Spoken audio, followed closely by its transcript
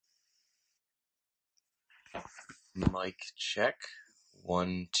Mic check,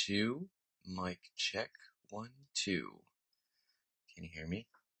 1, 2. Mic check, 1, 2. Can you hear me?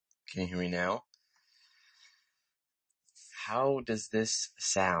 Can you hear me now? How does this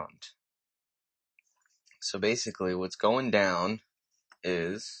sound? So basically what's going down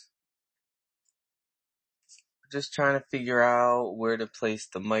is just trying to figure out where to place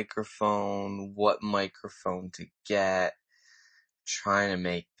the microphone, what microphone to get, trying to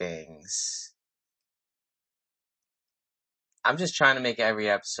make things. I'm just trying to make every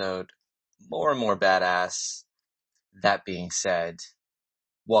episode more and more badass. That being said,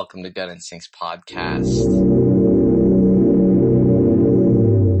 welcome to Gut Instincts Podcast.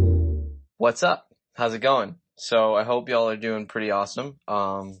 What's up? How's it going? So I hope y'all are doing pretty awesome.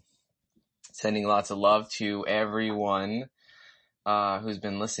 Sending lots of love to everyone who's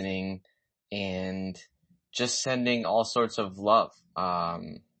been listening and just sending all sorts of love.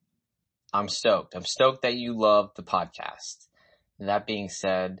 I'm stoked. I'm stoked that you love the podcast. That being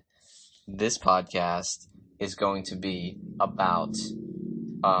said, this podcast is going to be about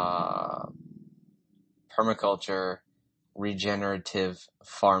permaculture, regenerative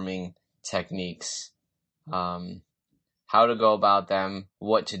farming techniques, how to go about them,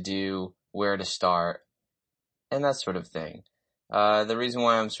 what to do, where to start, and that sort of thing. The reason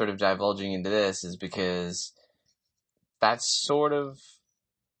why I'm sort of divulging into this is because that's sort of...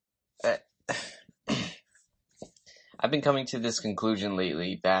 I've been coming to this conclusion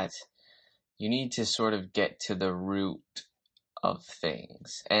lately that you need to sort of get to the root of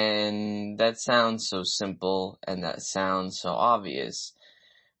things. And that sounds so simple and that sounds so obvious.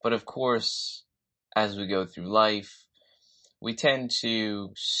 But of course, as we go through life, we tend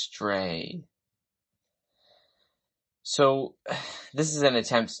to stray. So this is an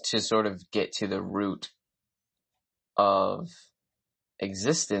attempt to sort of get to the root of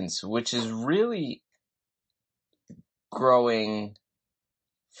existence, which is really growing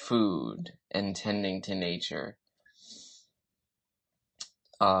food and tending to nature,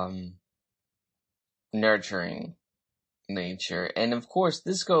 nurturing nature. And of course,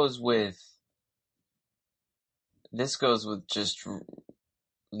 this goes with just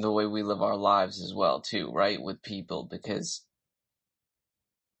the way we live our lives as well too, right? With people, because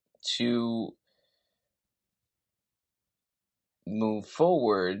to move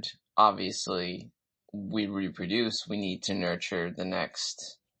forward, obviously, we reproduce, we need to nurture the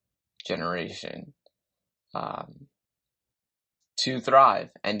next generation, to thrive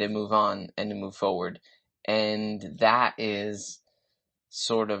and to move on and to move forward. And that is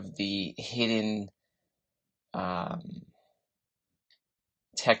sort of the hidden,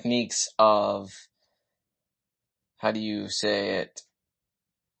 techniques of, how do you say it?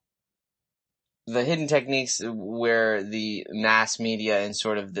 The hidden techniques where the mass media and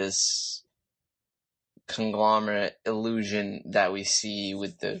sort of this conglomerate illusion that we see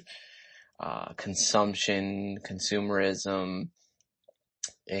with the consumption, consumerism,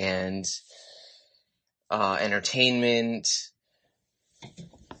 and entertainment.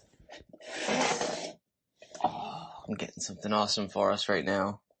 I'm getting something awesome for us right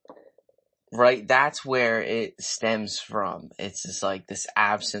now. Right, that's where it stems from. It's just like this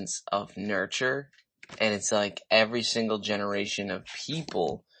absence of nurture, and it's like every single generation of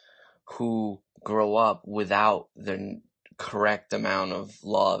people who grow up without the correct amount of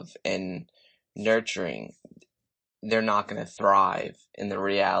love and nurturing, they're not going to thrive in the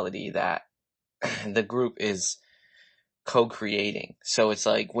reality that the group is co-creating. So it's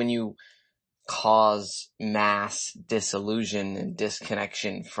like when you cause mass disillusion and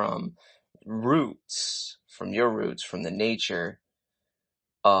disconnection from your roots, from the nature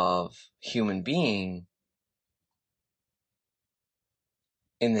of human being,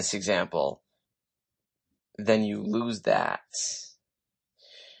 in this example, then you lose that,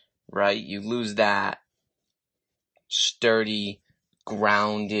 right? You lose that sturdy,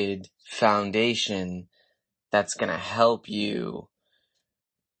 grounded foundation that's going to help you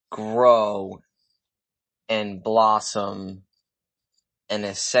grow and blossom. And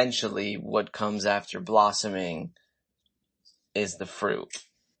essentially what comes after blossoming is the fruit.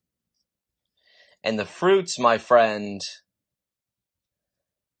 And the fruits, my friend,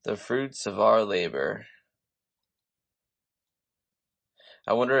 the fruits of our labor.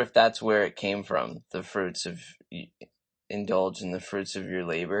 I wonder if that's where it came from, the fruits of, indulge in the fruits of your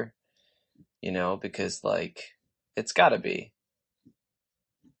labor, because it's gotta be.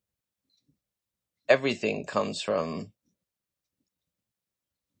 Everything comes from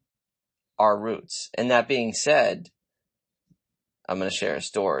our roots. And that being said, I'm going to share a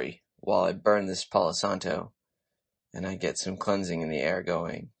story while I burn this Palo Santo and I get some cleansing in the air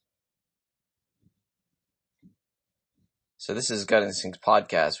going. So this is Gut Instincts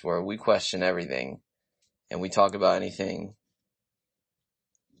Podcast, where we question everything and we talk about anything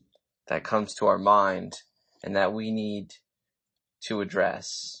that comes to our mind and that we need to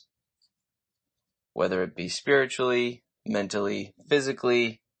address, whether it be spiritually, mentally,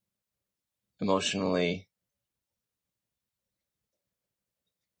 physically, emotionally.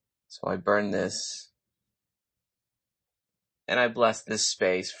 So I burn this and I bless this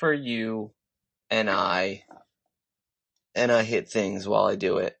space for you and I hit things while I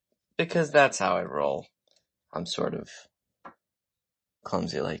do it because that's how I roll. I'm sort of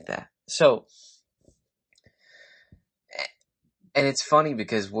clumsy like that. So, and it's funny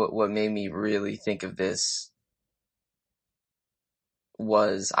because what made me really think of this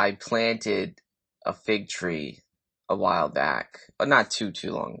was I planted a fig tree a while back, not too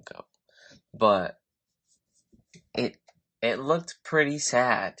long ago, but it looked pretty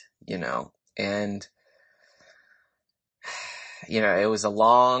sad, and it was a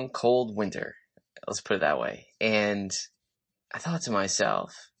long, cold winter. Let's put it that way. And I thought to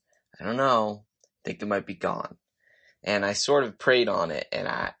myself, I don't know, I think it might be gone. And I sort of prayed on it and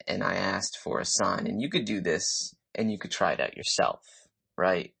I asked for a sign. And you could do this and you could try it out yourself,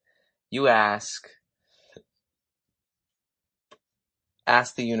 right? You ask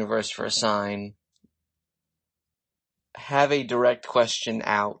the universe for a sign, have a direct question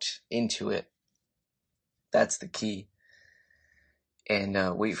out into it. That's the key. And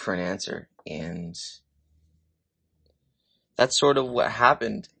wait for an answer. And that's sort of what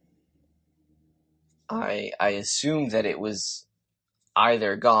happened. I assumed that it was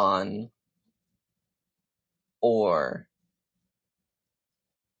either gone or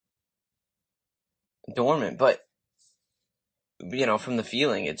dormant, but from the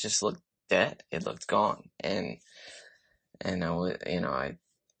feeling, it just looked dead. It looked gone. And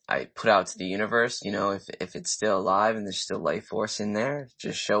I put out to the universe, if it's still alive and there's still life force in there,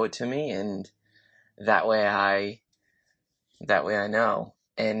 just show it to me. And that way I know.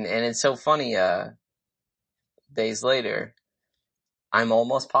 And it's so funny, days later, I'm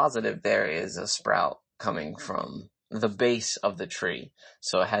almost positive there is a sprout coming from the base of the tree.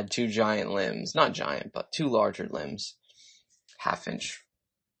 So it had two giant limbs, not giant, but two larger limbs, 1/2 inch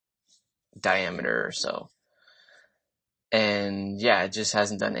diameter or so. And yeah, it just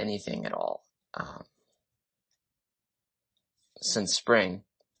hasn't done anything at all, since spring.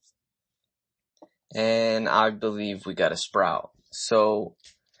 And I believe we got a sprout. So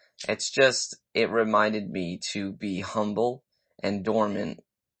it reminded me to be humble and dormant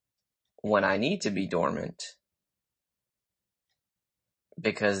when I need to be dormant.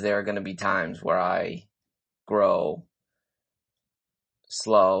 Because there are going to be times where I grow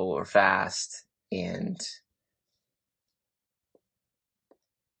slow or fast and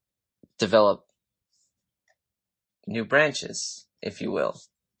develop new branches, if you will.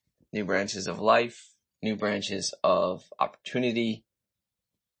 New branches of life, new branches of opportunity.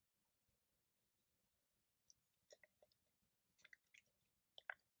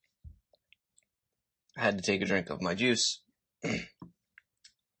 I had to take a drink of my juice.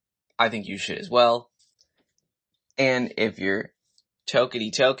 I think you should as well. And if you're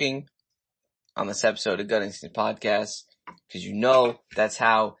toking on this episode of Gut Instincts Podcast, because that's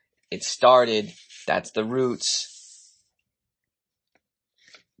how it started, that's the roots,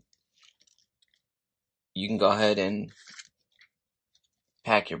 you can go ahead and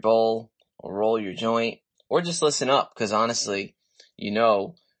pack your bowl or roll your joint or just listen up, because honestly,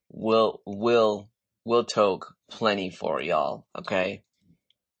 we'll toke plenty for y'all, okay?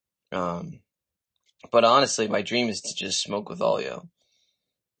 But honestly, my dream is to just smoke with all y'all.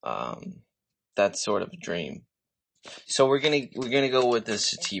 That's sort of a dream. So we're gonna go with the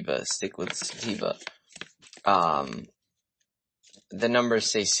sativa, stick with sativa. The numbers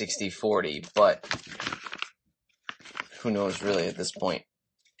say 60-40, but who knows really at this point.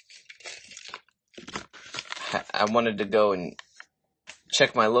 I wanted to go and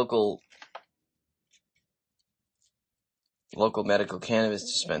check my local medical cannabis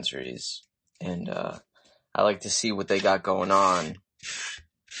dispensaries, and I like to see what they got going on.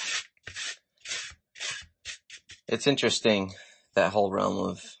 It's interesting, that whole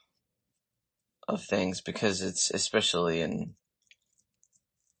realm of things, because it's especially in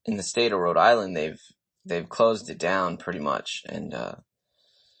the state of Rhode Island, they've closed it down pretty much, and I'm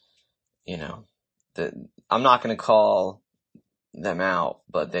not going to call them out,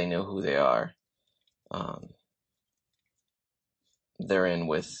 but they know who they are. They're in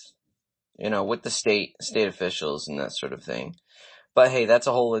with the state officials and that sort of thing. But hey, that's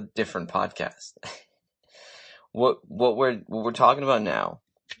a whole different podcast. What we're talking about now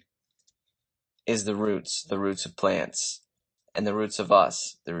is the roots of plants. and the roots of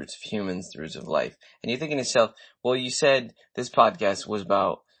us, the roots of humans, the roots of life. And you're thinking to yourself, well, you said this podcast was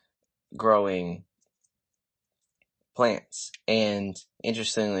about growing plants. And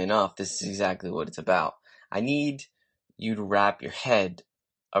interestingly enough, this is exactly what it's about. I need you to wrap your head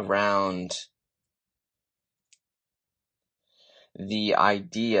around the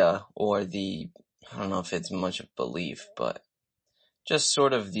idea, or I don't know if it's much of belief, but just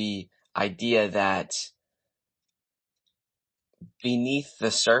sort of the idea that beneath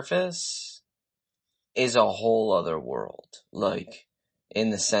the surface is a whole other world. Like,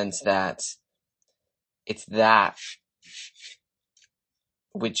 in the sense that it's that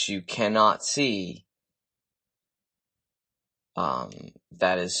which you cannot see,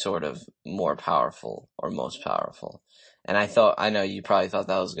 that is sort of more powerful or most powerful. And I know you probably thought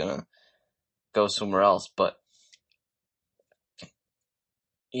that was gonna go somewhere else, but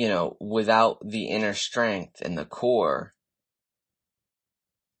without the inner strength and the core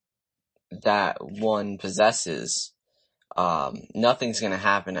that one possesses, nothing's gonna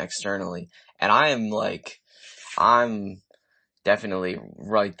happen externally. And I'm definitely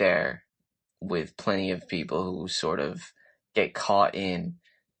right there with plenty of people who sort of get caught in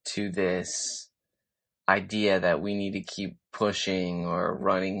to this idea that we need to keep pushing or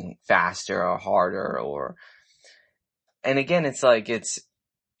running faster or harder, and again, it's like, it's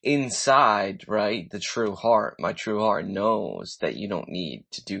inside, right? My true heart knows that you don't need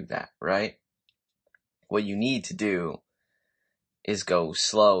to do that, right? What you need to do is go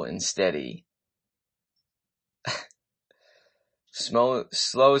slow and steady. Smooth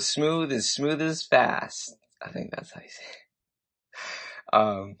as fast. I think that's how you say it.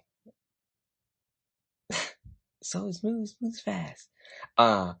 So smooth as fast.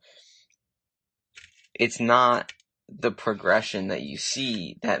 It's not the progression that you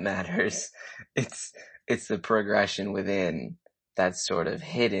see that matters. It's the progression within that's sort of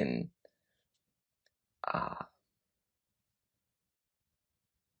hidden,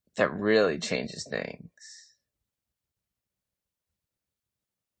 that really changes things.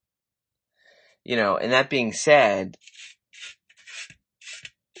 And that being said,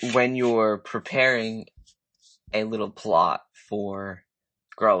 when you're preparing a little plot for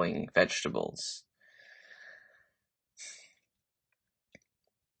growing vegetables,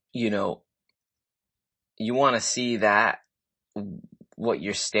 you want to see that what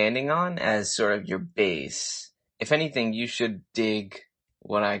you're standing on as sort of your base. If anything, you should dig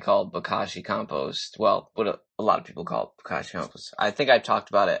what I call bokashi compost. Well, what a lot of people call bokashi compost. I think I've talked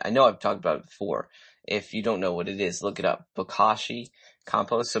about it. I know I've talked about it before. If you don't know what it is, look it up. Bokashi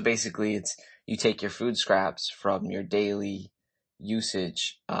compost. So basically, it's you take your food scraps from your daily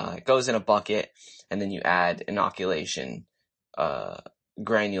usage. It goes in a bucket, and then you add inoculation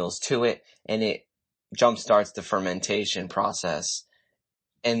granules to it, and it jumpstarts the fermentation process.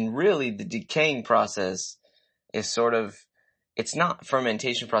 And really, the decaying process is sort of, it's not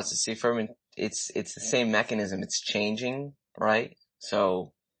fermentation process. It's the same mechanism. It's changing, right?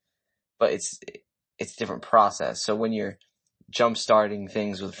 So, but it's different process. So when you're jump starting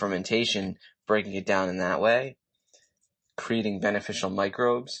things with fermentation, breaking it down in that way, creating beneficial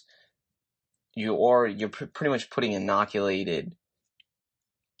microbes, you're pretty much putting inoculated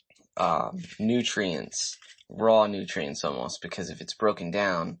nutrients, raw nutrients almost, because if it's broken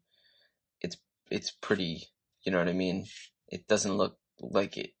down, it's pretty, you know what I mean? It doesn't look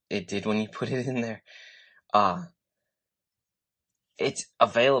like it did when you put it in there. It's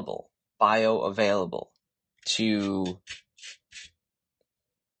bioavailable to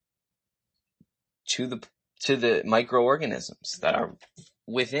the microorganisms that are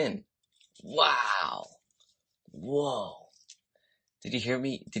within. Wow. Whoa. Did you hear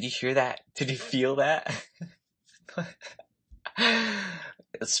me? Did you hear that? Did you feel that?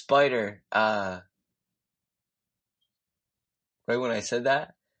 A spider, right when I said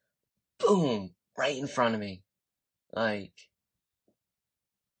that, boom, right in front of me. Like,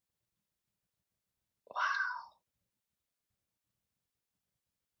 wow.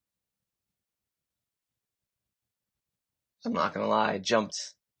 I'm not gonna lie, I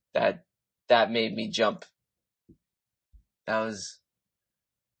jumped. That made me jump. That was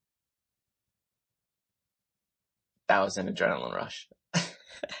an adrenaline rush.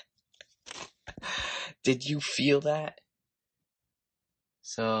 Did you feel that?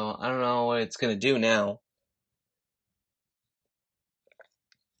 So, I don't know what it's gonna do now.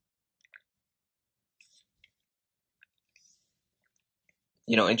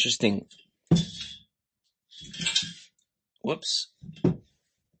 Interesting. Whoops.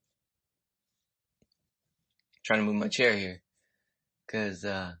 Trying to move my chair here. Cause,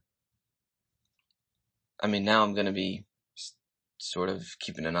 now I'm gonna be sort of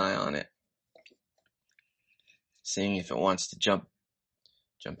keeping an eye on it, seeing if it wants to jump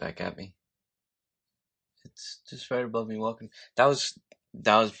back at me. It's just right above me walking. That was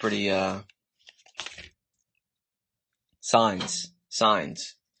pretty, signs.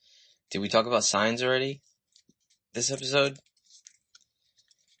 Did we talk about signs already this episode?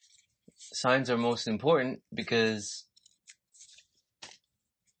 Signs are most important because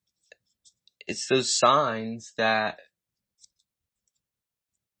it's those signs that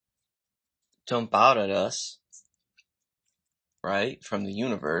jump out at us, right, from the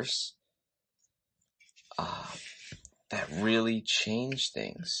universe, that really change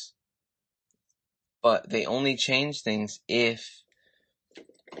things. But they only change things if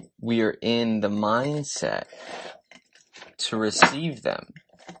we are in the mindset to receive them.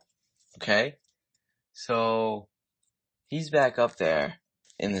 Okay? So, he's back up there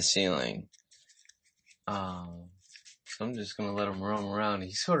in the ceiling. So I'm just gonna let him roam around.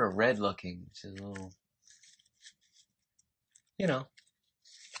 He's sort of red looking, which is a little,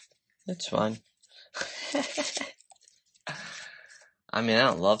 it's fine. I mean, I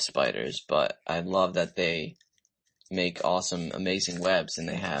don't love spiders, but I love that they make awesome, amazing webs, and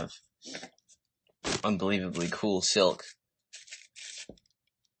they have unbelievably cool silk,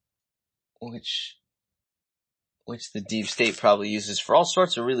 which the deep state probably uses for all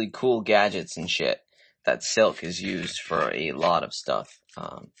sorts of really cool gadgets and shit. That silk is used for a lot of stuff.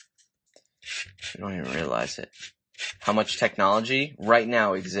 You don't even realize it. How much technology right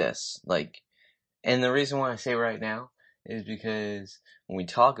now exists. And the reason why I say right now is because when we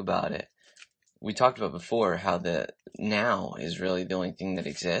talk about it, we talked about before how the now is really the only thing that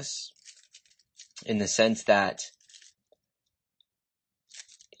exists, in the sense that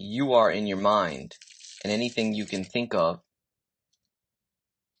you are in your mind, and anything you can think of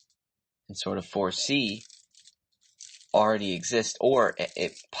and sort of foresee already exists, or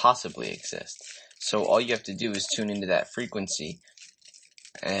it possibly exists. So all you have to do is tune into that frequency,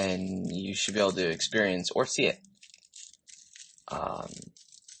 and you should be able to experience or see it.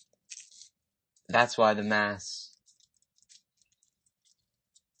 That's why the mass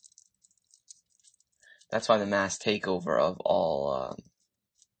takeover of all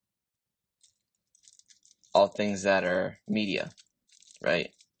things that are media,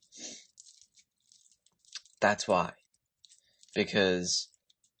 right? That's why. Because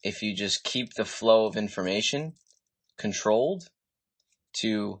if you just keep the flow of information controlled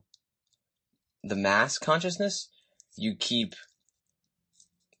to the mass consciousness, you keep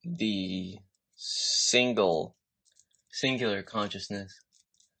the singular consciousness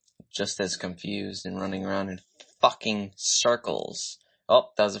just as confused and running around in fucking circles. Oh,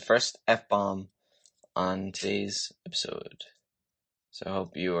 that was the first F-bomb on today's episode. So I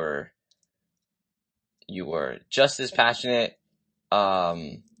hope you were just as passionate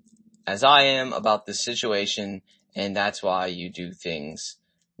as I am about this situation, and that's why you do things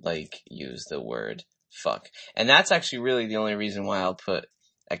like use the word fuck. And that's actually really the only reason why I'll put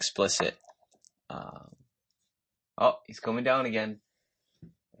explicit. Oh, he's coming down again.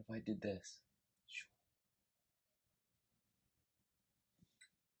 What if I did this?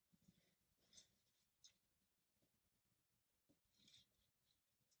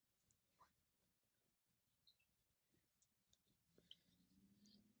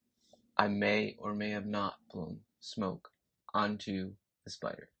 I may or may have not blown smoke onto the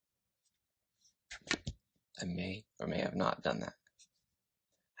spider. I may or may have not done that.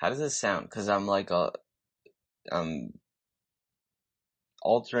 How does this sound? Because I'm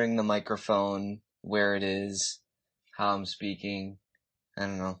altering the microphone, where it is, how I'm speaking. I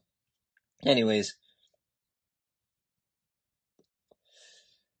don't know. Anyways.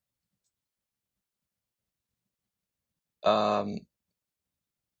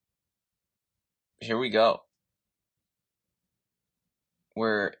 Here we go.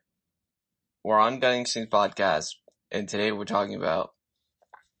 We're on Gunning Sings Podcast, and today we're talking about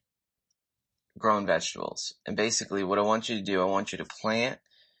growing vegetables. And basically what I want you to do, I want you to plant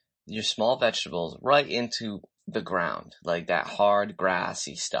your small vegetables right into the ground, like that hard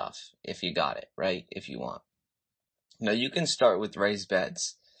grassy stuff, if you got it, right? If you want. Now you can start with raised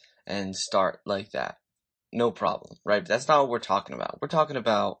beds and start like that. No problem, right? But that's not what we're talking about. We're talking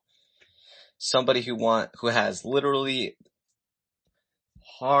about somebody who has literally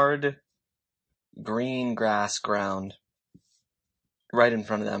hard green grass ground right in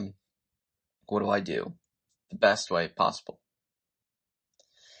front of them. What do I do? The best way possible.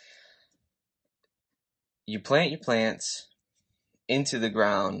 You plant your plants into the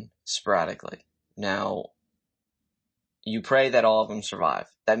ground sporadically. Now, you pray that all of them survive.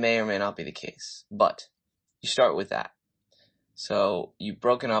 That may or may not be the case, but you start with that. So you've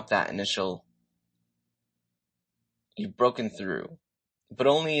broken through, but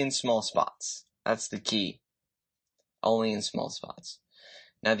only in small spots. That's the key. Only in small spots.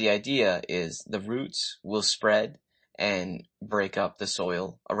 Now the idea is the roots will spread and break up the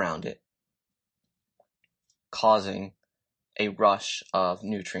soil around it, causing a rush of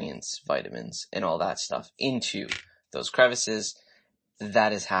nutrients, vitamins, and all that stuff into those crevices.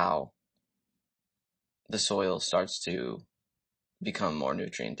 That is how the soil starts to become more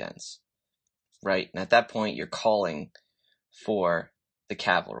nutrient dense, right? And at that point, you're calling for the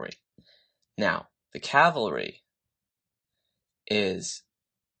cavalry. Now, the cavalry is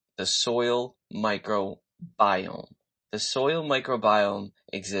the soil microbiome. The soil microbiome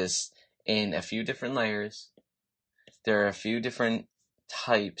exists in a few different layers. There are a few different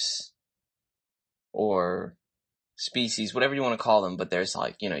types or species, whatever you want to call them, but there's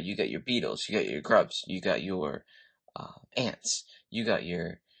you got your beetles, you got your grubs, you got your ants, you got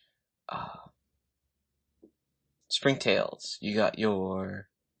your springtails, you got your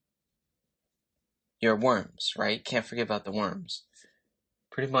worms, right? Can't forget about the worms.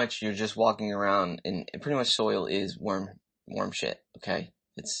 Pretty much you're just walking around and pretty much soil is worm shit, okay?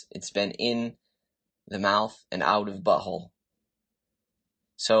 It's been in the mouth and out of butthole.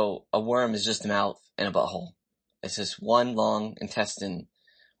 So a worm is just a mouth and a butthole. It's just one long intestine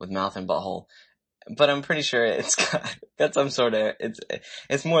with mouth and butthole. But I'm pretty sure it's got some sort of,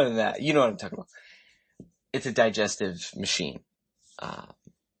 it's more than that. You know what I'm talking about. It's a digestive machine. I'm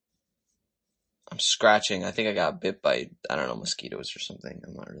scratching. I think I got bit by, I don't know, mosquitoes or something.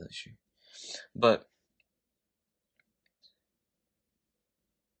 I'm not really sure. But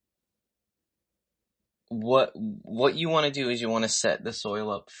what you want to do is you want to set the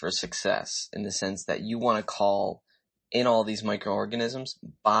soil up for success in the sense that you want to call in all these microorganisms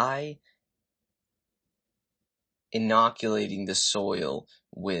by inoculating the soil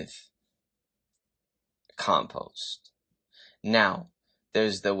with compost. Now,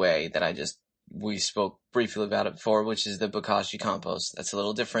 there's the way that we spoke briefly about it before, which is the bokashi compost. That's a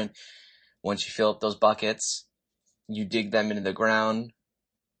little different. Once you fill up those buckets, you dig them into the ground,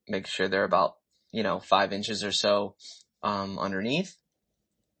 make sure they're about, 5 inches or so, underneath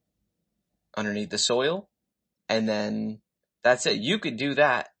the soil. And then that's it. You could do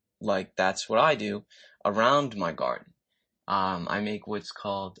that. Like, that's what I do around my garden. I make what's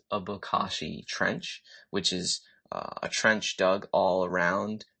called a bokashi trench, which is a trench dug all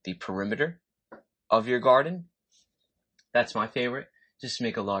around the perimeter of your garden. That's my favorite. Just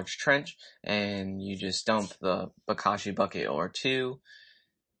make a large trench and you just dump the bokashi bucket or two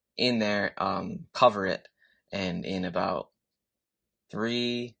in there, cover it, and in about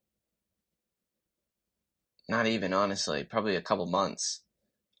 3, not even honestly, probably a couple months,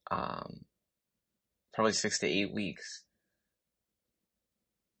 probably 6 to 8 weeks,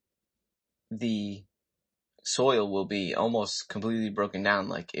 the soil will be almost completely broken down.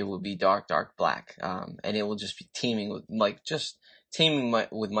 Like it will be dark black. And it will just be teeming with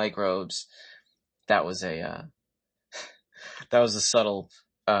with microbes. That was a subtle,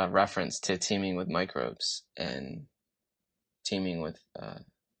 reference to teeming with microbes and teeming with,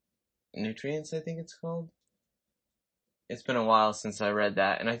 nutrients, I think it's called. It's been a while since I read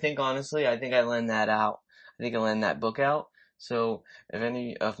that. And I think honestly, I lend that out. I think I lend that book out. So if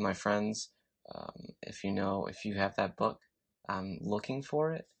any of my friends, if you have that book, I'm looking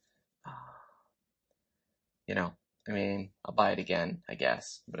for it. I'll buy it again, I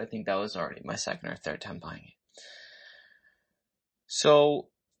guess. But I think that was already my second or third time buying it. So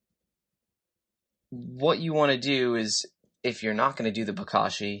what you want to do is, if you're not going to do the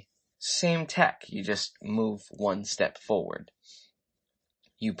bokashi, same tech. You just move one step forward.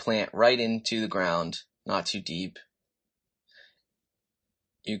 You plant right into the ground, not too deep.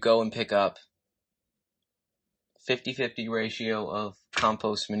 You go and pick up 50-50 ratio of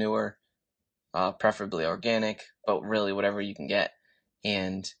compost manure, preferably organic, but really whatever you can get,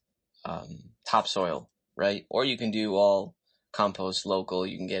 and topsoil, right? Or you can do all compost local.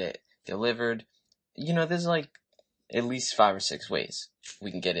 You can get it delivered. There's like at least 5 or 6 ways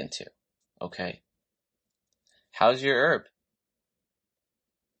we can get into. Okay. How's your herb?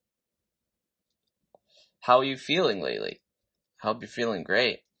 How are you feeling lately? I hope you're feeling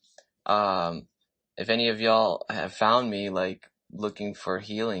great. If any of y'all have found me like looking for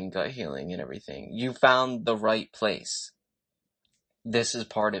healing, gut healing and everything, you found the right place. This is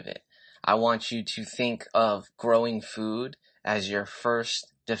part of it. I want you to think of growing food as your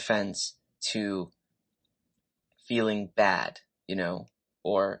first defense to feeling bad,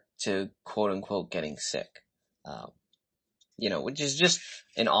 or to quote unquote getting sick, which is just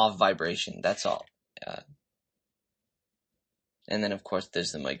an off vibration. That's all. And then, of course,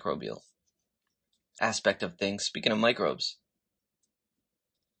 there's the microbial aspect of things. Speaking of microbes,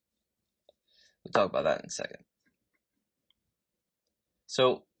 we'll talk about that in a second.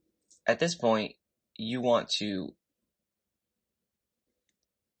 So, at this point, you want to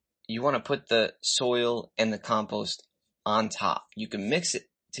put the soil and the compost on top. You can mix it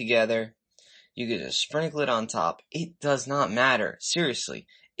together. You can just sprinkle it on top. It does not matter. Seriously,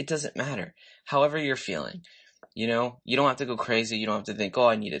 it doesn't matter. However you're feeling, you don't have to go crazy. You don't have to think, oh,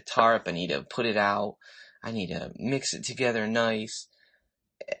 I need a tarp. I need to put it out. I need to mix it together nice.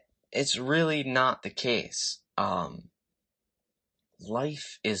 It's really not the case.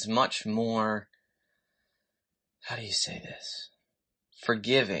 Life is much more, how do you say this?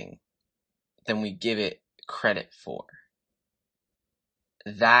 Forgiving than we give it credit for.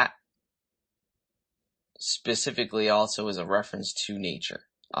 That specifically also is a reference to nature.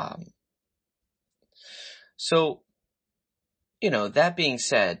 So, that being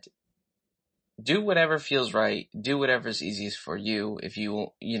said, do whatever feels right. Do whatever's easiest for you. If you,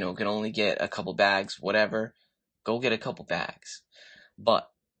 can only get a couple bags, whatever, go get a couple bags. But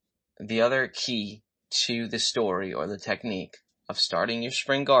the other key to the story or the technique of starting your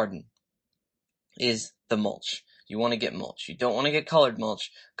spring garden is the mulch. You want to get mulch. You don't want to get colored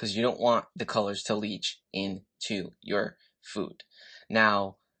mulch because you don't want the colors to leach into your food.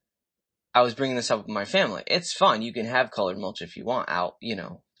 Now, I was bringing this up with my family. It's fun. You can have colored mulch if you want out,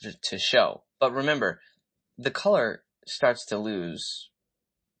 to show. But remember, the color starts to lose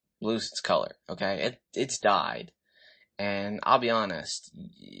its color, okay? It's dyed. And I'll be honest,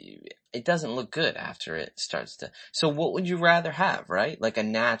 it doesn't look good after it starts to. So what would you rather have, right? Like a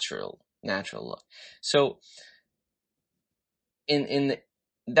natural look. So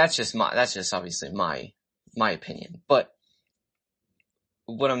that's just obviously my opinion. But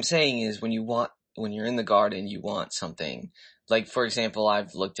what I'm saying is when you're in the garden, you want something like, for example,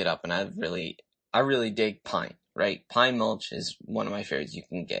 I've looked it up and I really dig pine, right? Pine mulch is one of my favorites. You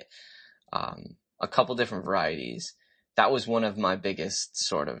can get, a couple different varieties. That was one of my biggest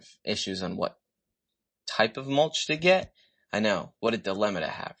sort of issues on what type of mulch to get. I know, what a dilemma to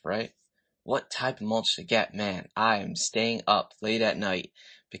have, right? What type of mulch to get? Man, I am staying up late at night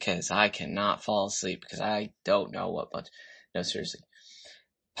because I cannot fall asleep because I don't know what mulch. No, seriously.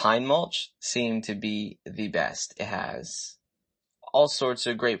 Pine mulch seemed to be the best. It has all sorts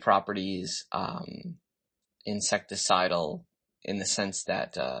of great properties, insecticidal in the sense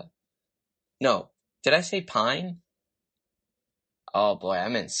that, no, did I say pine? Oh boy, I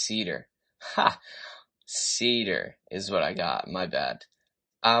meant cedar. Ha! Cedar is what I got. My bad.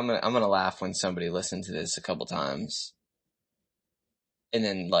 I'm gonna laugh when somebody listened to this a couple times and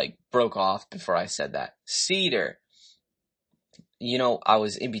then broke off before I said that. Cedar. I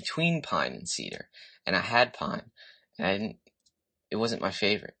was in between pine and cedar and I had pine and it wasn't my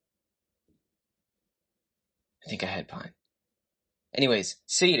favorite. I think I had pine. Anyways,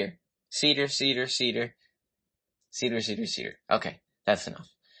 cedar. Cedar, cedar, cedar. Cedar, cedar, cedar. Okay, that's enough.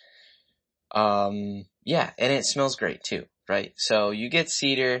 Yeah, and it smells great too, right? So you get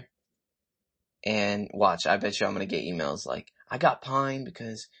cedar and watch, I bet you I'm gonna get emails like, I got pine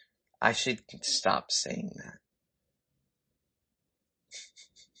because I should stop saying that.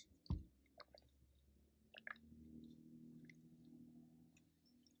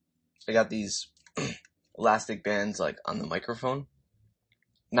 I got these elastic bands on the microphone.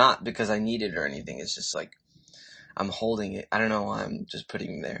 Not because I need it or anything, it's just I'm holding it. I don't know why I'm just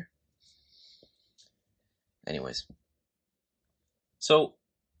putting them there. Anyways. So,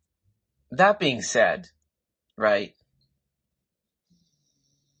 that being said, right?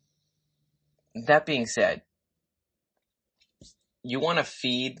 That being said, you want to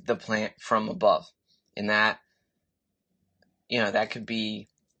feed the plant from above. And that, that could be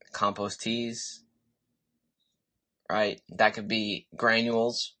compost teas, right? That could be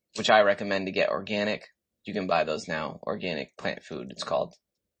granules, which I recommend to get organic. You can buy those now. Organic plant food, it's called.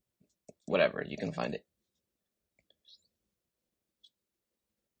 Whatever, you can find it.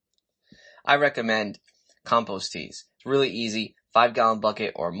 I recommend compost teas. It's really easy. 5-gallon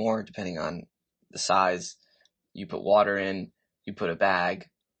bucket or more, depending on the size. You put water in, you put a bag,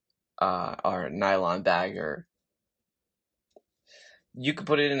 or a nylon bag, or you could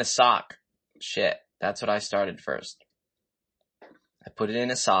put it in a sock. Shit, that's what I started first. I put it in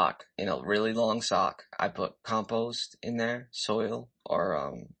a sock, in a really long sock. I put compost in there, soil, or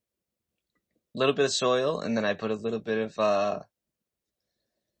a little bit of soil, and then I put a little bit of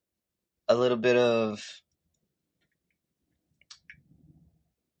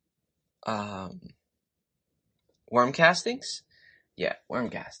worm castings. Yeah, worm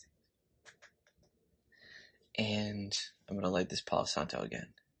casting. And I'm going to light this Palo Santo again.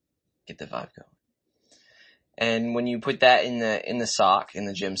 Get the vibe going. And when you put that in the sock, in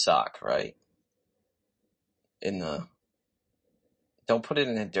the gym sock, right? Don't put it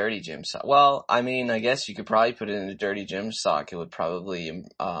in a dirty gym sock. Well, I mean, I guess you could probably put it in a dirty gym sock. It would probably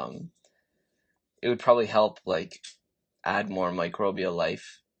help, like, add more microbial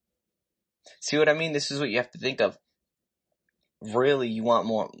life. See what I mean? This is what you have to think of. Really, you want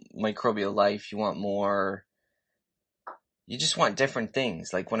more microbial life. You just want different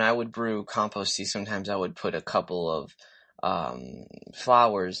things. Like when I would brew compost tea, sometimes I would put a couple of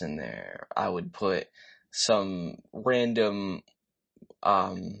flowers in there. I would put some random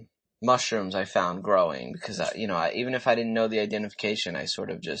mushrooms I found growing because, even if I didn't know the identification, I sort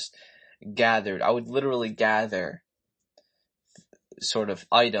of just gathered. I would literally gather sort of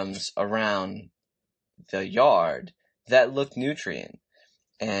items around the yard that looked nutrient.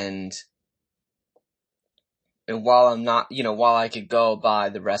 And while I'm not, while I could go by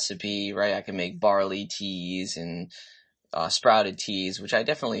the recipe, right, I can make barley teas and sprouted teas, which I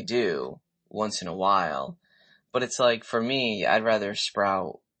definitely do once in a while. But it's like, for me, I'd rather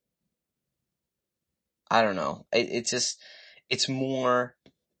sprout, I don't know. It's more,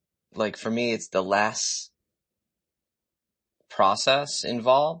 like, for me, it's the less process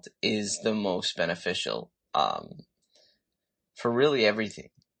involved is the most beneficial, for really everything.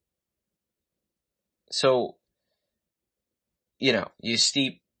 So, you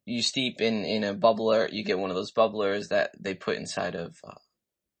steep in a bubbler. You get one of those bubblers that they put inside of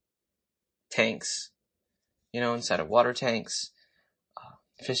tanks, inside of water tanks,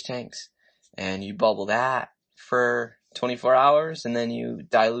 fish tanks, and you bubble that for 24 hours, and then you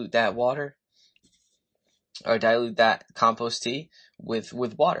dilute that water, or dilute that compost tea with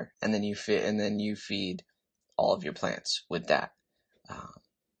water, and then you feed all of your plants with that.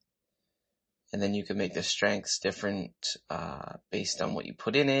 And then you can make the strengths different, based on what you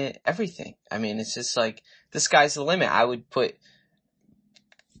put in it, everything. I mean, it's just like, the sky's the limit.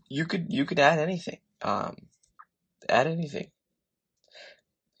 You could add anything. Add anything.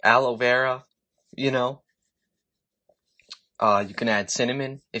 Aloe vera, you can add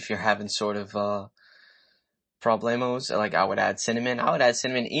cinnamon if you're having sort of, problemos. Like, I would add cinnamon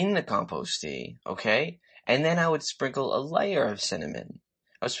in the compost tea, okay? And then I would sprinkle a layer of cinnamon.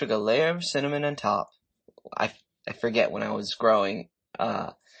 I would sprinkle a layer of cinnamon on top. I forget when I was growing,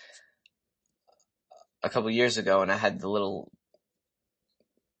 a couple years ago, and I had the little,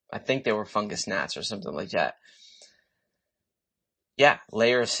 I think they were fungus gnats or something like that. Yeah,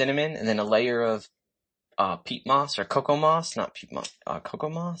 layer of cinnamon, and then a layer of, peat moss or cocoa moss, not peat moss, cocoa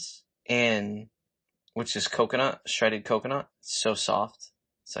moss, and, which is coconut, shredded coconut. It's so soft.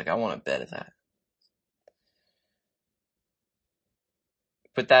 It's like, I want a bed of that.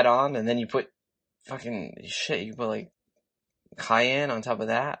 Put that on, and then you put fucking shit. You put, like, cayenne on top of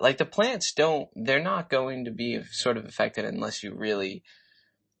that. Like, the plants they're not going to be sort of affected unless you really,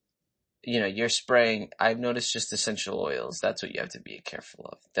 you're spraying. I've noticed just essential oils. That's what you have to be careful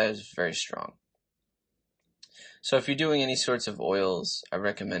of. That is very strong. So if you're doing any sorts of oils, I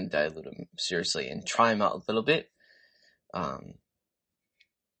recommend dilute them seriously and try them out a little bit. Or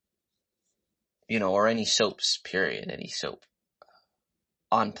any soaps, period, any soap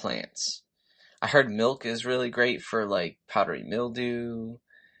on plants. I heard milk is really great for, like, powdery mildew,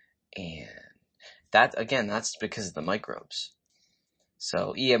 and that's because of the microbes.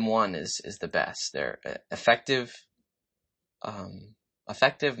 So EM1 is the best. They're effective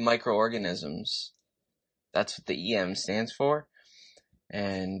microorganisms. That's what the EM stands for.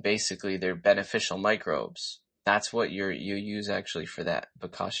 And basically they're beneficial microbes. That's what you use actually for that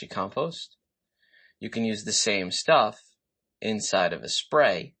bokashi compost. You can use the same stuff inside of a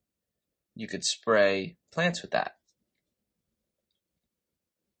spray. You could spray plants with that.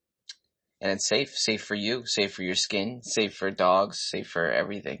 And it's safe for you, safe for your skin, safe for dogs, safe for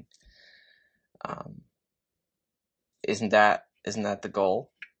everything. Isn't that the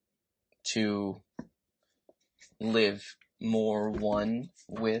goal? To live more one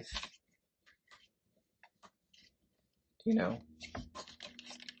with,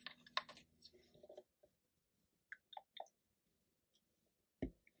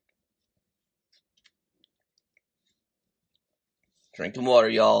 Drinking water,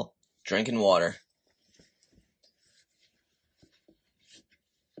 y'all. Drinking water.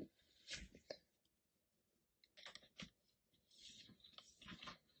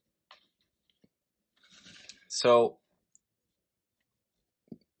 So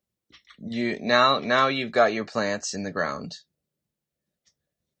now you've got your plants in the ground.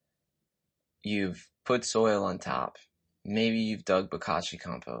 You've put soil on top. Maybe you've dug bokashi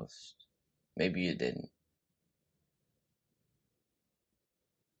compost. Maybe you didn't.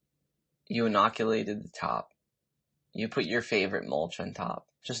 You inoculated the top. You put your favorite mulch on top,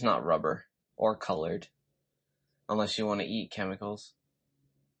 just not rubber or colored, unless you want to eat chemicals.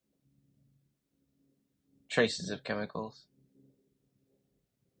 Traces of chemicals.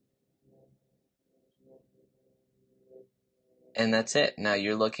 And that's it. Now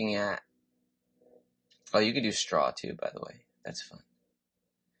you're looking at, oh, you could do straw too, by the way. That's fun.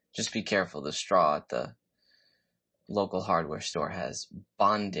 Just be careful. The straw at the local hardware store has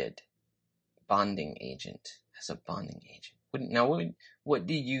bonding agent. Has a bonding agent. Now, what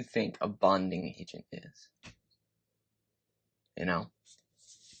do you think a bonding agent is? You know?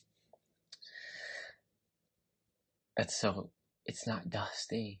 It's not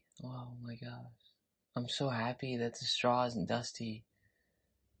dusty. Oh my gosh. I'm so happy that the straw isn't dusty.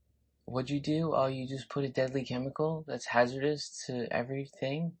 What'd you do? Oh, you just put a deadly chemical that's hazardous to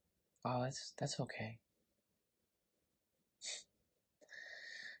everything? Oh, that's okay.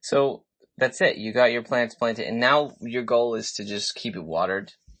 So, that's it. You got your plants planted, and now your goal is to just keep it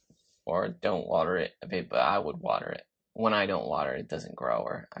watered, or don't water it a bit, but I would water it. When I don't water it, it doesn't grow,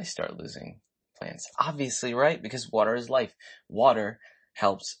 or I start losing plants. Obviously, right? Because water is life. Water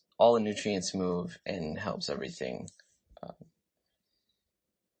helps all the nutrients move and helps everything.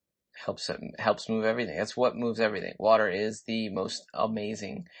 Helps move everything. That's what moves everything. Water is the most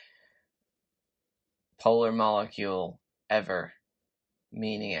amazing polar molecule ever,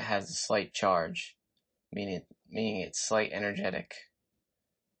 meaning it has a slight charge, meaning it's slight energetic,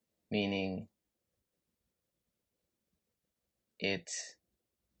 meaning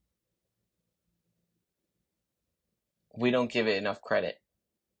we don't give it enough credit,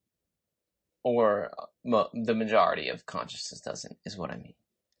 or the majority of consciousness doesn't, is what I mean.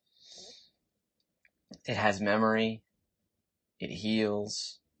 It has memory. It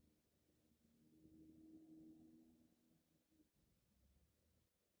heals.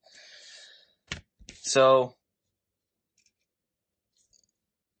 So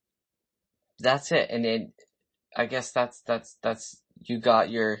that's it. And I guess that's you got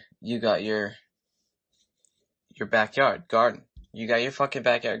your backyard garden. You got your fucking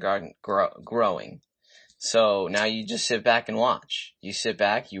backyard garden growing. So now you just sit back and watch. You sit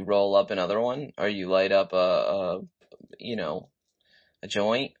back, you roll up another one, or you light up a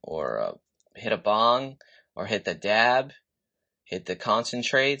joint, or hit a bong, or hit the dab, hit the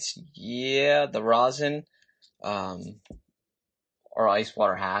concentrates, the rosin, or ice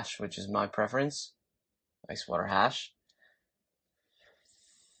water hash, which is my preference. Ice water hash.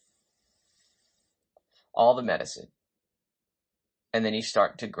 All the medicine. And then you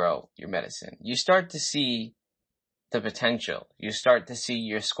start to grow your medicine. You start to see the potential. You start to see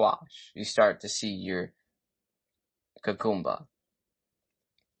your squash. You start to see your cucumber.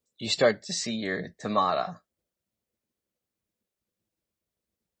 You start to see your tomato.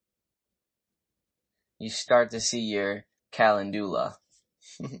 You start to see your calendula.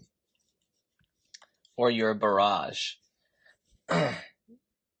 Or your barrage.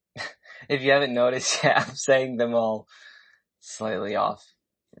 If you haven't noticed yet, I'm saying them all slightly off.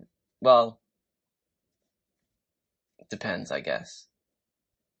 Well, depends, I guess.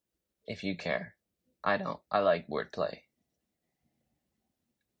 If you care. I don't. I like wordplay.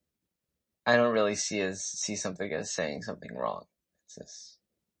 I don't really see something as saying something wrong. It's just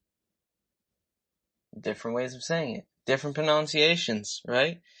different ways of saying it. Different pronunciations,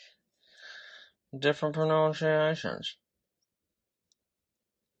 right? Different pronunciations.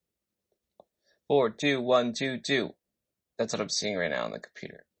 4, 2, 1, 2, 2. That's what I'm seeing right now on the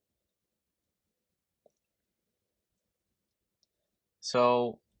computer.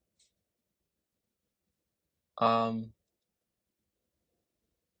 So,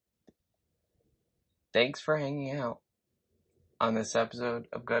 thanks for hanging out on this episode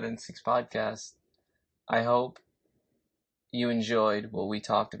of Gut Instincts Podcast. I hope you enjoyed what we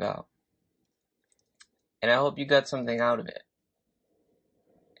talked about. And I hope you got something out of it.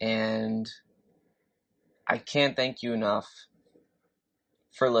 And I can't thank you enough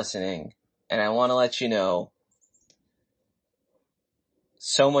for listening. And I want to let you know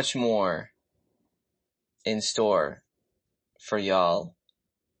so much more in store for y'all.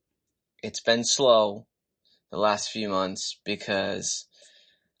 It's been slow the last few months because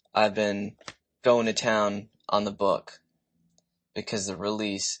I've been going to town on the book, because the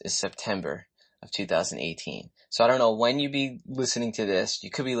release is September of 2018. So I don't know when you be listening to this. You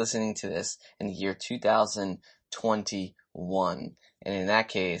could be listening to this in the year 2021. And in that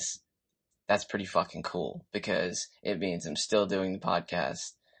case, that's pretty fucking cool, because it means I'm still doing the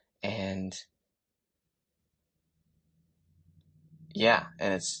podcast. And yeah,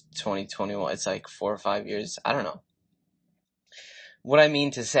 and it's 2021. It's like 4 or 5 years. I don't know. what I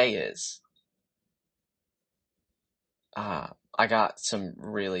mean to say is, I got some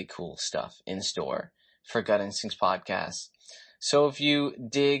really cool stuff in store for Gut Instincts podcast. So if you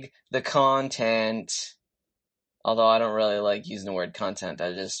dig the content, although I don't really like using the word content,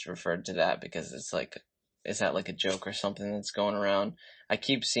 I just referred to that because it's like, is that like a joke or something that's going around? I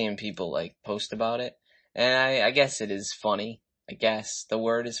keep seeing people like post about it, and I guess it is funny. I guess the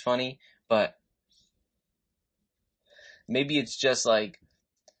word is funny, but maybe it's just like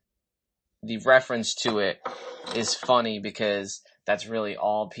the reference to it is funny because that's really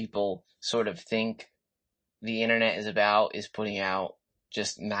all people sort of think the internet is about, is putting out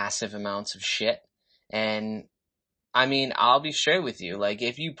just massive amounts of shit. And I mean, I'll be straight with you. Like,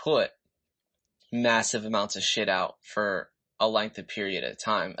 if you put massive amounts of shit out for a length of period of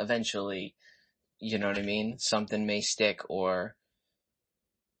time, eventually, you know what I mean? Something may stick, or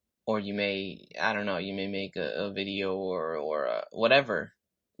you may, I don't know, you may make a video or whatever,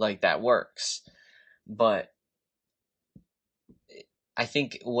 like that works. But I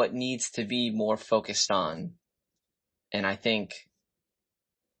think what needs to be more focused on, and I think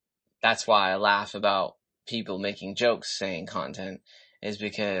that's why I laugh about people making jokes saying content, is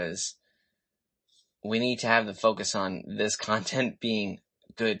because we need to have the focus on this content being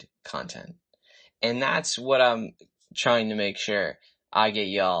good content. And that's what I'm trying to make sure I get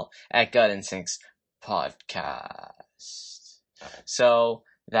y'all at Gut Instincts podcast. So,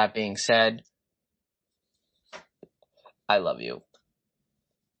 that being said, I love you.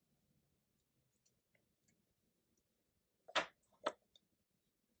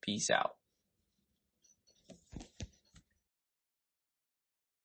 Peace out.